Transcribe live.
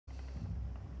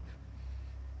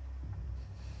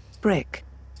brick.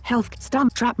 Health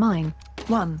stump trap mine.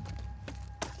 1.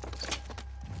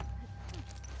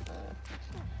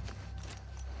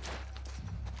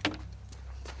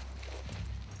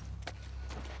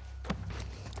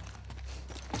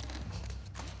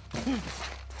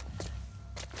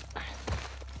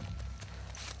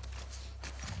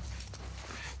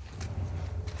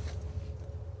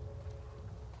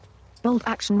 Bolt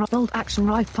action rifle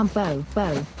pump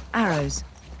bow, arrows.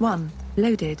 1,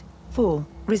 loaded. 4,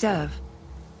 reserve.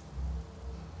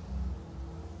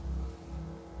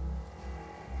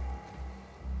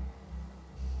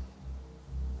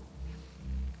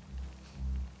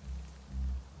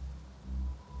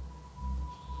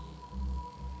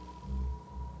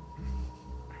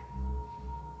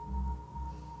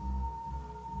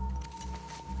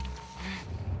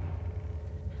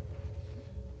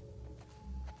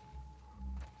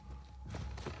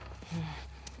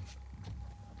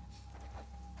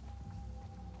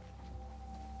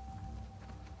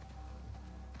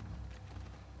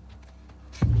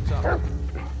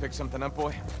 Pick something up,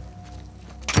 boy?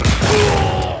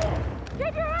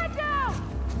 Keep your head down!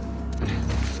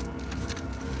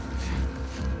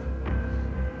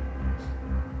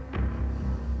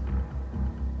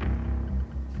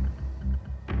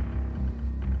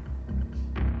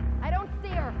 I don't see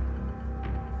her.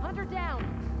 Hunt her down.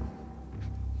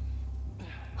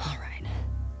 All right.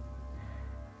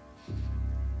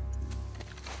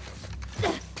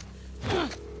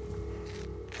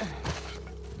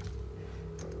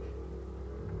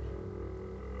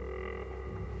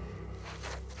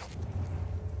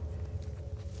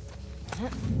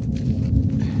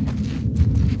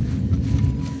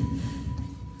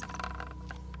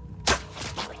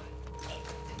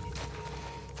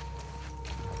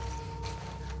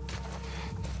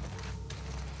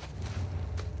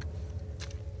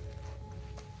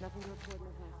 Nothing to report in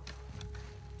the house.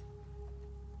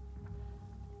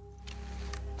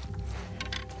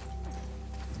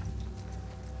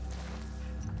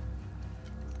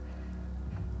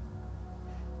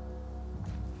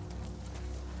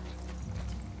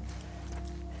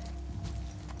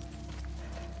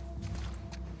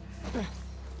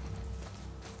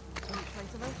 Any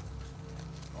trace of her?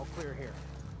 All clear here.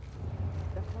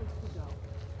 The place to go.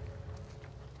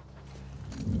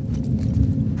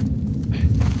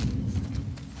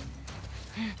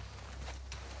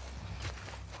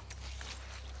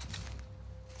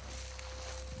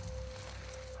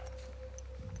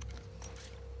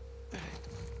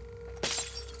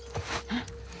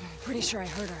 Pretty sure I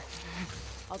heard her.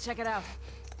 I'll check it out.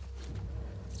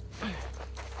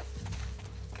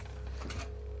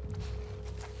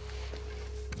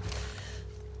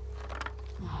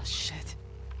 Oh, shit.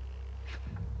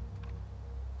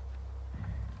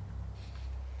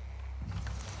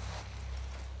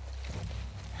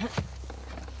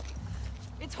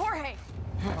 It's Jorge!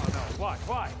 Oh no,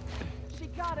 why? She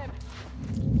got him.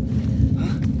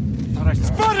 Thought I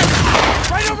spotted him!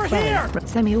 Right over here!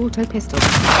 Semi-auto pistol.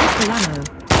 Pistol ammo.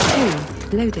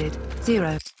 2, loaded.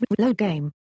 0. Load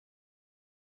game.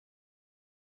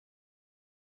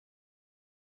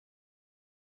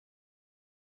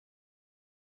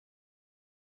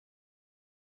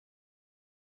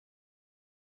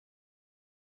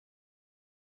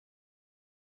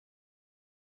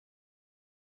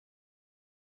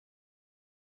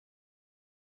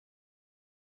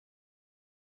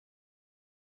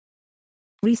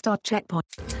 Restart checkpoint.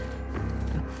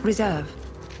 Reserve.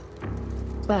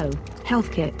 Bow.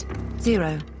 Health kit.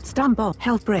 0. Stun bomb.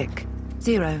 Health brick.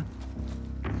 0.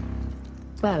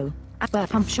 Bow.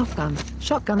 Pump shotgun.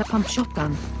 Shotgun at pump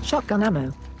shotgun. Shotgun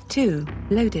ammo. 2.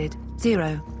 Loaded.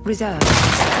 0. Reserve.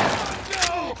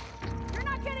 No! You're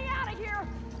not getting out of here!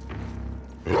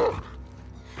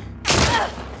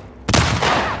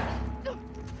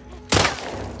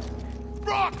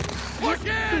 Rock! Push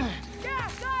in! Yeah,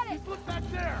 got it! Look back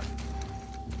there!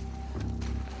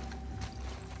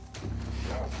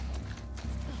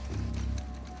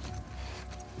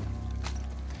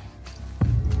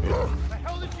 The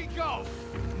hell did she go?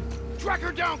 Track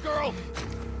her down, girl!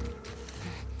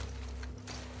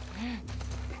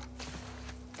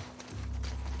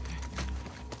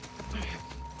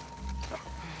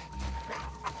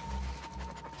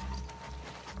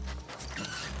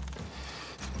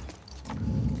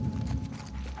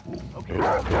 Okay.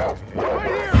 Right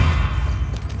here!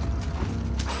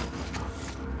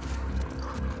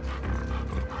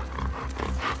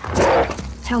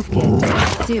 Health kit.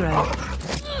 0.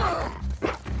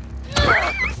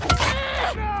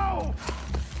 No!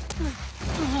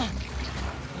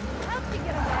 How'd she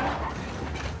get away?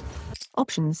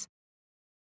 Options.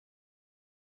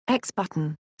 X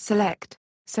button. Select.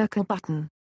 circle button,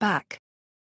 back.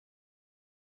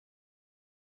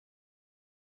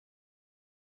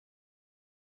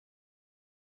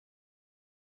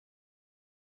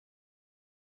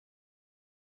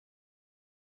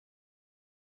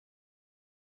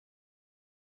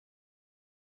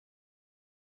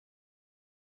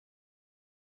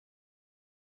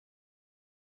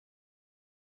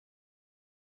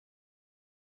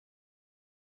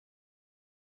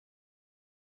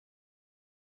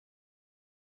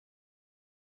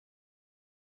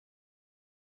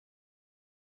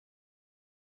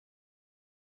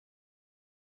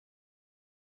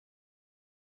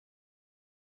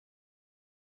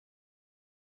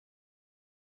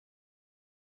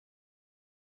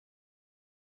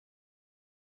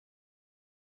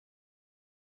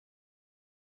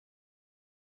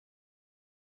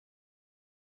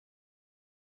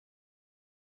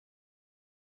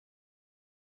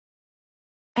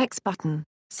 X button,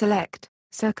 select,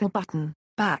 circle button,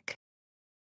 back.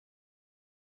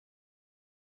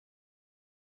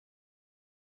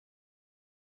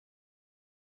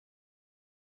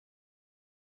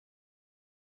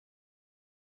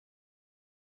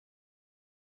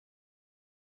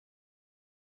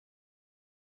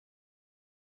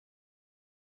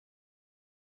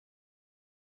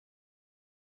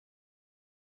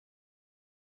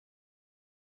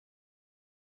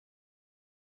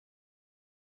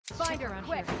 Finder,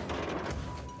 quick!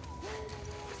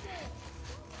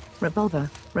 Revolver,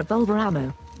 revolver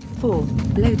ammo. 4,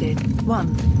 loaded,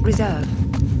 1, reserve.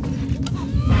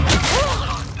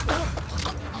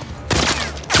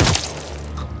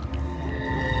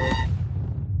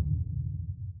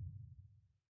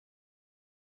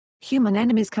 Human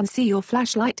enemies can see your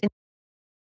flashlight in.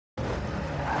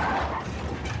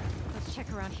 Let's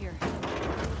check around here.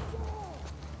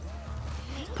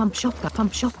 Pump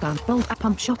shotgun, bolt,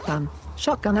 pump shotgun,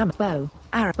 shotgun ammo, bow,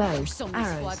 arrow, bow, There's so many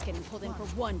arrows. squads getting pulled in for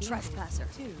one trespasser.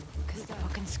 Because the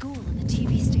fucking school and the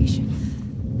TV station.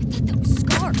 I thought that was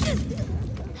Scar.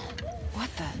 What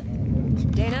the?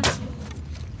 Dana?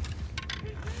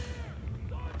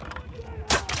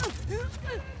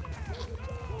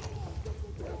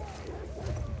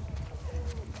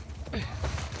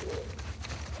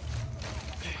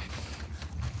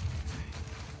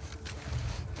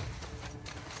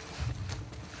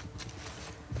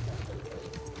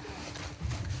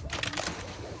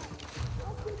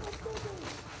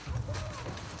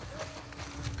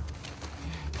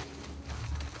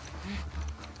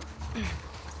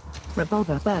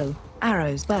 Revolver, bow,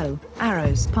 arrows,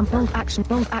 pump, bolt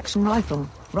action rifle,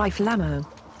 rifle ammo.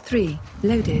 3,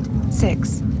 loaded,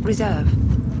 6, reserve.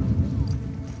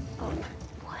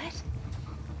 What?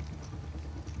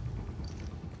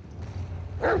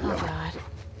 Oh god.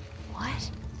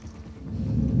 What?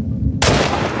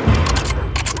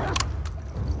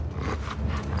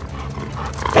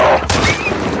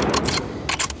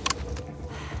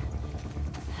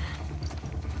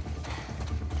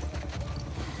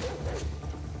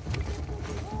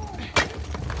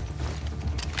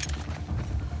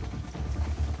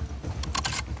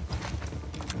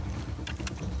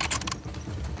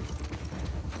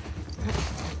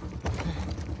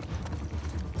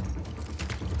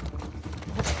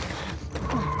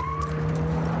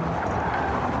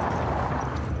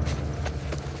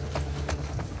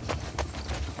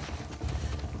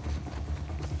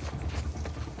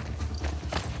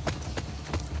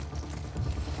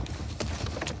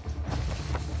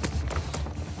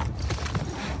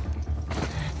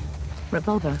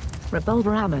 Revolver,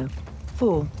 revolver ammo.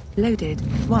 4, loaded,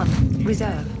 1,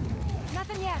 reserve.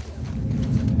 Nothing yet!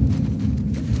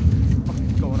 What's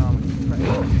going on with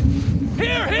you?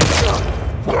 Here!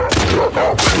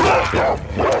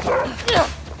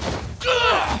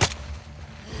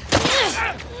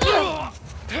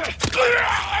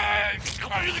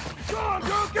 John,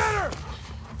 go get her!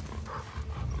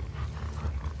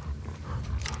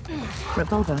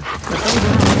 Revolver,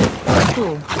 revolver ammo.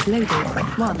 4, loaded,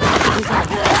 1, reserve.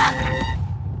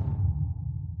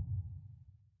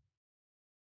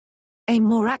 Aim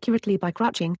more accurately by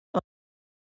crouching.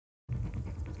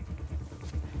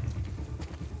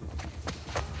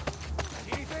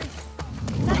 Anything?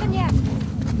 Nothing yet!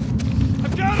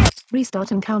 I've got her!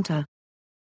 Restart encounter.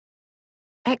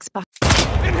 X button.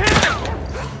 In here!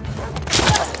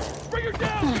 Bring her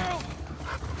down, girl!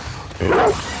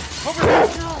 Over here!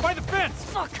 By the fence!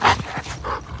 Fuck!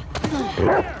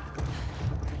 There!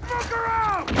 Fuck her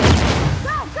out!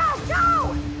 Go, go, go!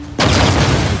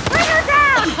 Bring her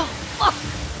down!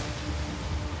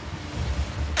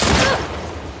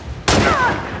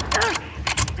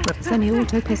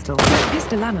 Semi-auto pistol.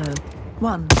 Pistol ammo.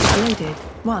 1, loaded,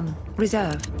 1,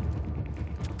 reserve.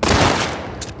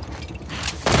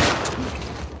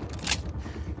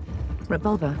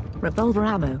 revolver, revolver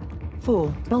ammo. 4,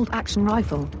 bolt-action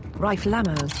rifle, rifle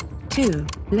ammo. 2,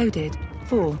 loaded.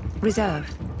 4,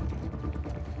 reserve.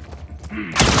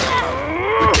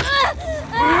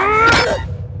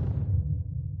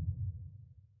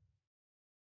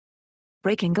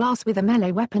 Breaking glass with a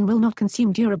melee weapon will not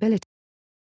consume durability.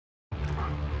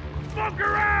 Fuck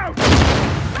her out!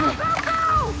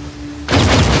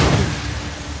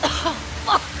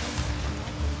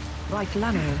 Rifle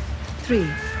ammo. 3,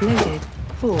 loaded.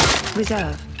 4,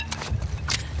 reserve.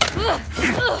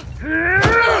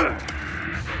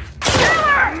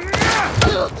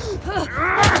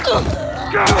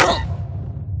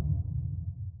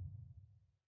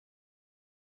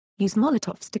 Use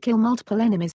Molotovs to kill multiple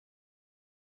enemies.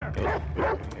 Fuck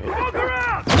her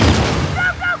out!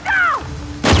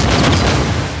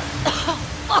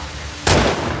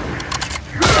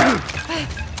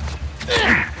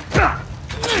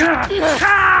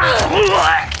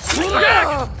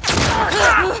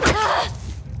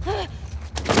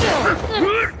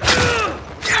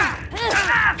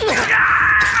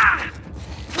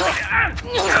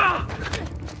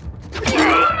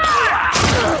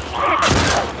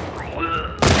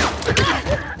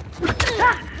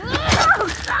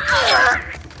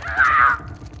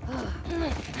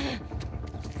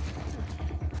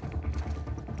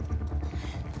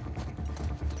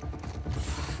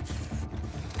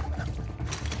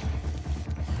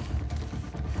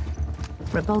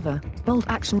 Revolver, bolt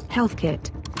action, health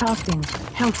kit, crafting,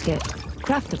 health kit,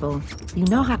 craftable. You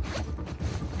know how.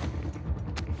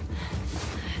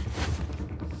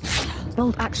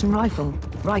 Bolt action rifle,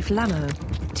 rifle ammo.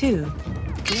 2,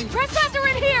 Trespasser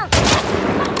in here!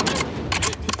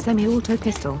 semi-auto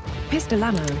pistol, pistol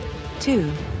ammo.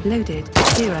 2, loaded.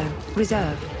 0,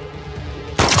 reserve.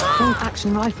 Bolt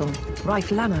action rifle,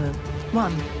 rifle ammo.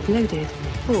 1, loaded.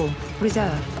 4,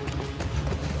 reserve.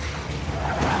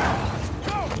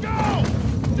 Go!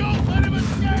 Don't let him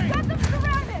escape! Got them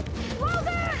surrounded! Close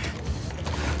in!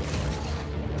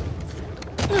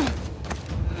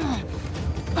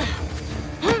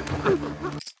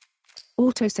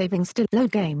 Auto-saving still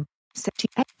load game. Set to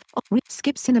F.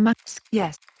 Skip cinematics.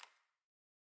 Yes.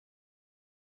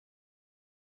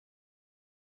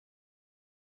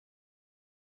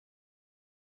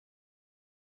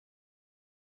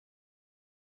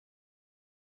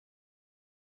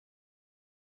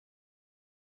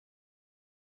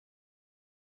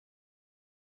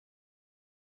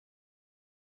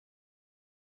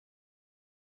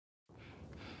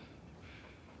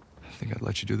 I think I'd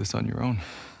let you do this on your own.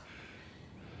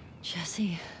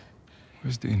 Jesse,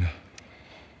 Where's Dina?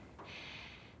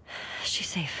 she's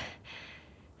safe.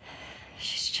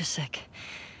 She's just sick.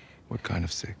 What kind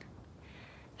of sick?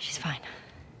 She's fine.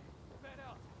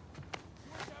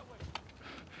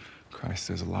 Christ,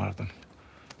 there's a lot of them.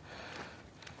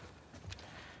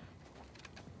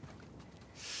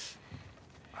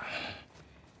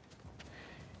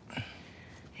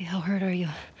 Hey, how hurt are you?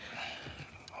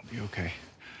 I'll be okay.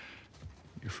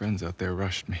 Your friends out there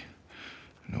rushed me.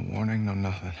 No warning, no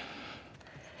nothing.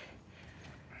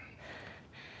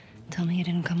 Tell me you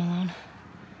didn't come alone.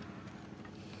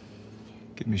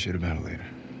 Give me shit about it later.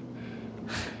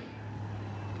 You're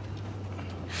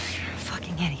a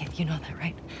fucking idiot. You know that,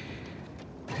 right?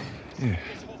 Yeah.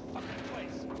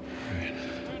 Right.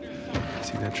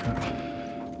 See that truck?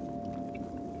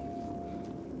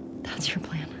 That's your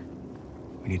plan.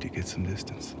 We need to get some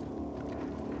distance.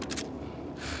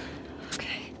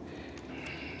 Okay.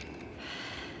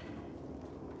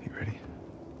 You ready?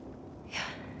 Yeah.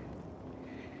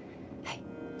 Hey,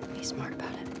 be smart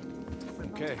about it.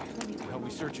 Okay, how we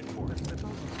searching for it?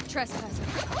 Trespasser.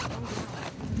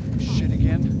 Shit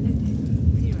again?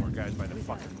 More guys by the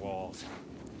fucking walls.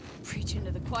 Preaching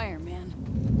to the choir, man.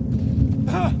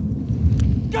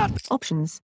 God!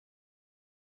 Options.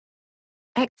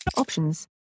 X options.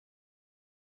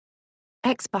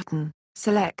 X button,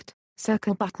 select,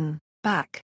 circle button,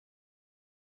 back.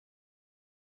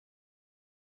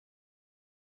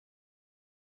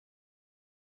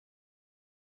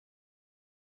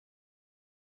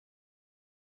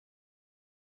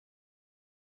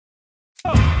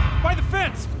 By the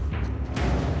fence!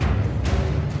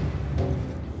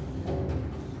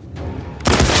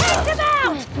 Take him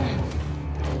out!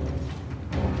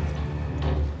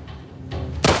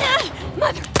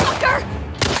 Motherfucker!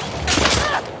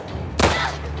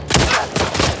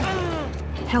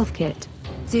 Health kit,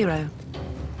 0.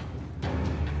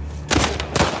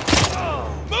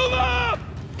 Move up!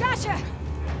 Gotcha!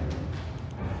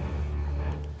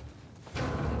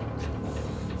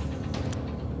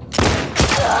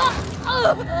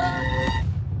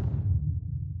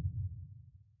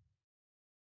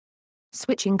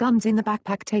 Switching guns in the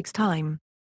backpack takes time.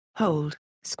 Hold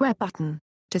square button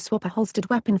to swap a holstered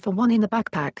weapon for one in the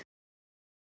backpack.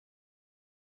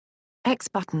 X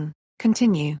button,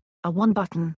 continue, A1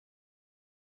 button.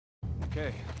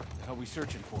 Okay, what the hell we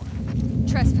searching for?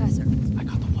 Trespasser. I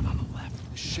got the one on the left.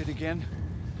 This shit again?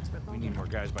 We need more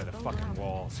guys by the fucking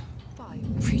walls.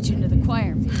 Preaching to the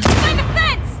choir. Find a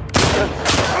fence!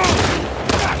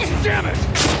 God damn it!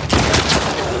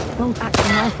 Bolt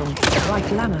action rifle,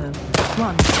 rifle ammo.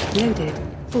 1, loaded.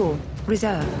 4,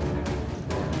 reserve.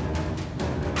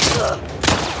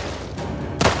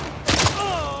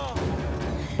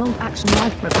 Bolt action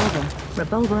rifle,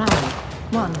 revolver ammo.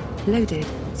 1, loaded.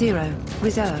 0,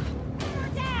 reserve.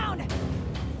 Down!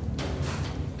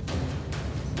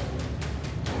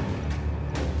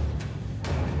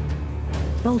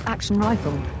 Bolt action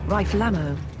rifle, rifle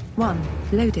ammo. 1,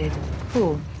 loaded.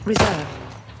 4, reserve.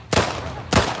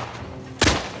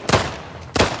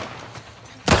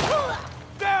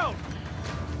 Down!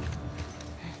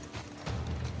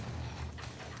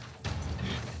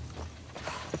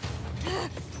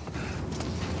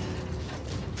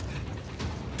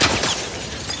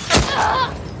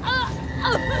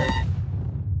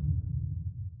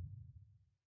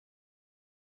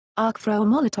 Arc throw a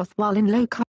Molotov while in low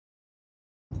cover.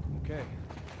 Okay,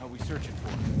 how we searching for?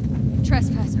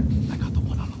 Trespasser. I got the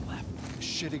one on the left. This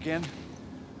shit again?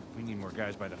 We need more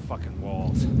guys by the fucking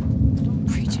walls.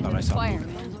 Preaching Thought to I the saw choir,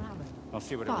 movement. man. I'll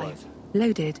see what it 5, was.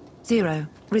 loaded. 0,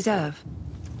 reserve.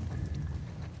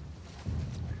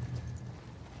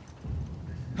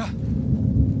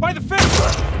 By the fence!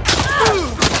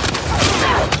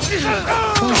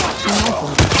 Bolt action rifle,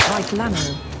 rifle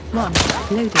ammo. 1,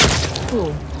 loaded.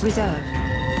 4, reserve.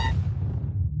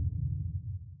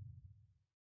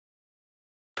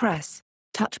 Press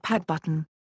touchpad button.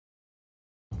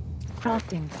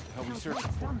 Crafting. How we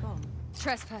searching for?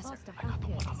 Trespasser. I got the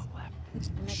one on the left.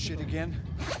 This shit again?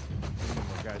 We need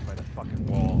more guys by the fucking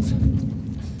walls.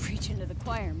 Preaching to the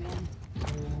choir, man.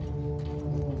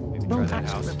 Maybe try Bolt that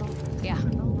action house. revolver. Yeah.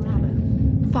 Revolver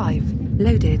ammo. 5,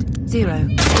 loaded. 0,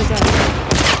 reserve.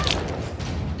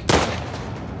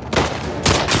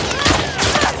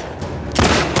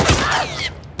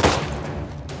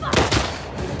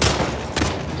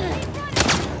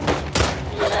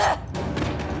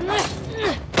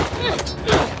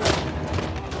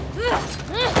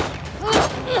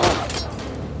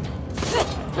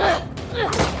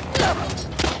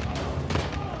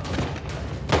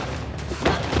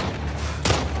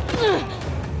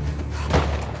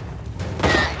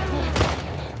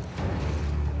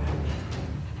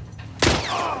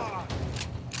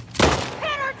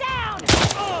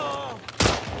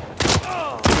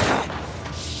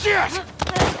 Shit!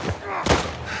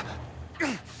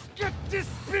 Get this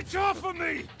bitch off of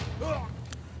me!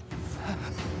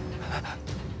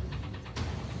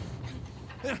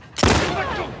 Let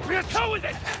go, bitch! Go with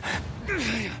it!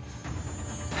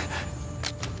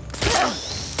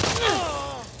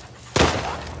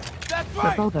 That's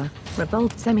right!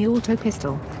 Revolver semi-auto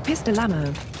pistol. Pistol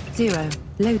ammo. 0,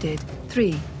 loaded.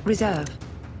 3, reserve.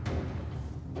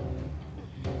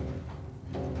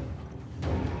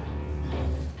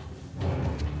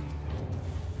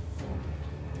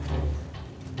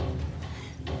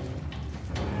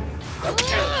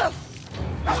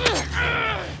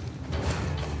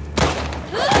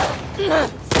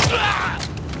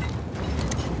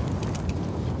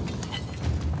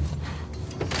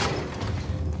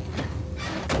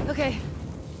 Okay.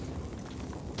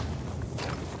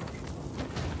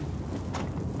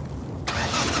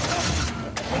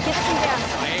 Get some gas.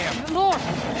 I am. More.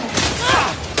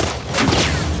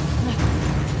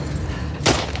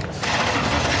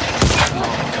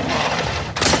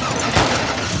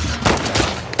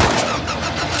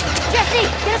 Jesse,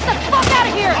 get us the fuck out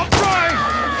of here! I'm trying!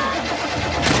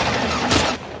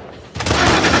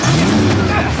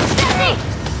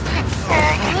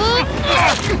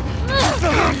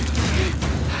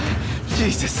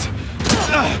 Jesus!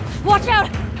 Watch out!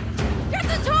 Get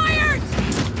the tires!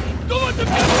 Don't let them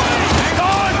get away! Hang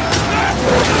on!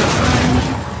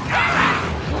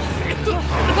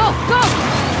 Go, go!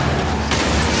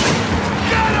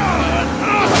 Get him!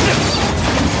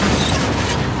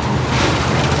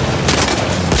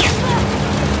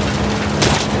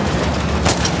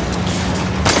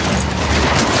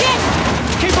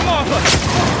 Keep him off us!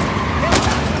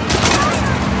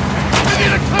 I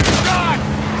need a quick shot!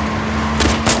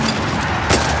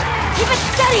 Keep it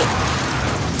steady!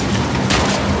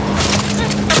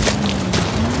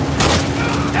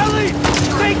 Ellie!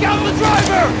 Take out the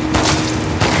driver!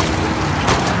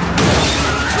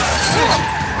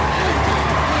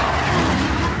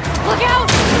 Look out!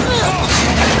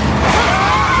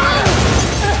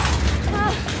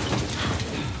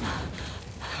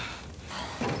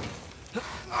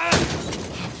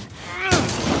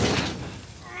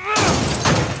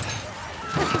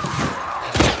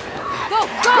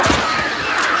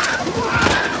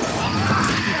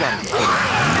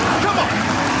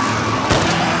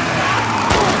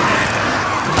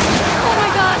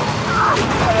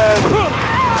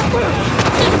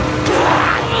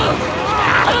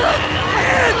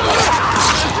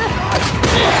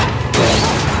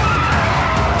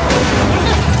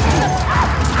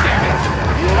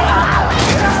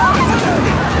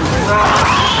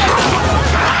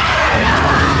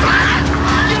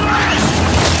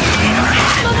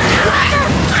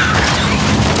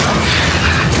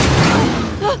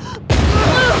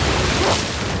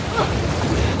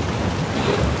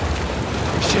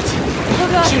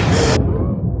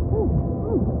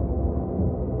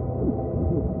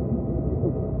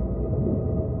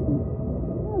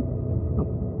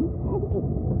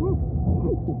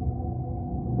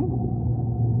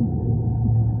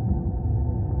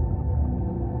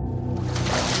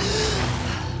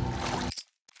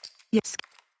 Yes.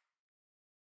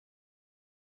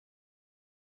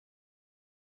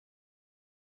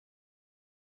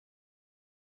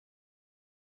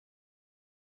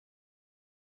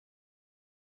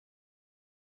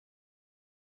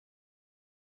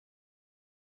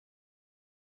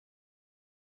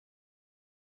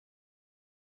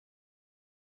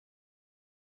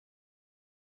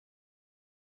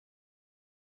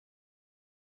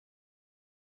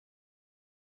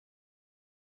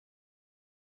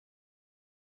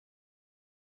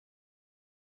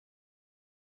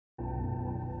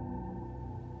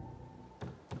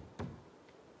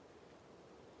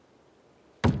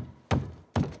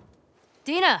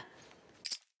 Dina!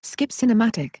 Skip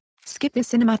cinematic. Skip the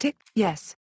cinematic,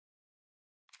 yes.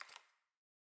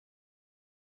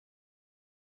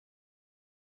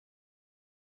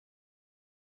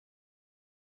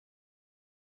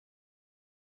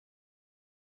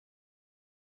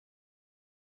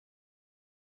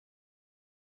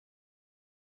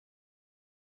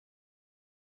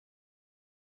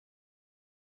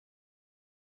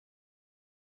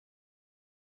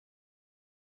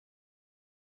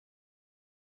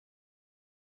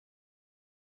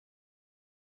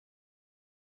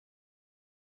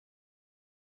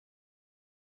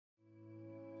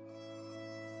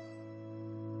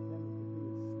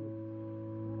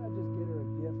 Can't I just get her a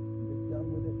gift and be done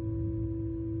with it?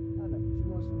 I know, she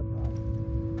wants from the pie.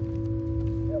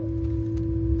 Ellie.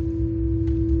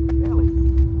 Ellie.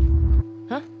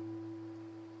 Huh?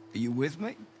 Are you with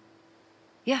me?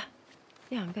 Yeah.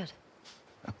 Yeah, I'm good.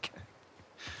 Okay.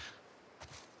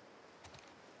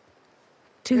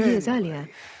 2 years earlier.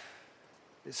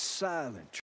 This silent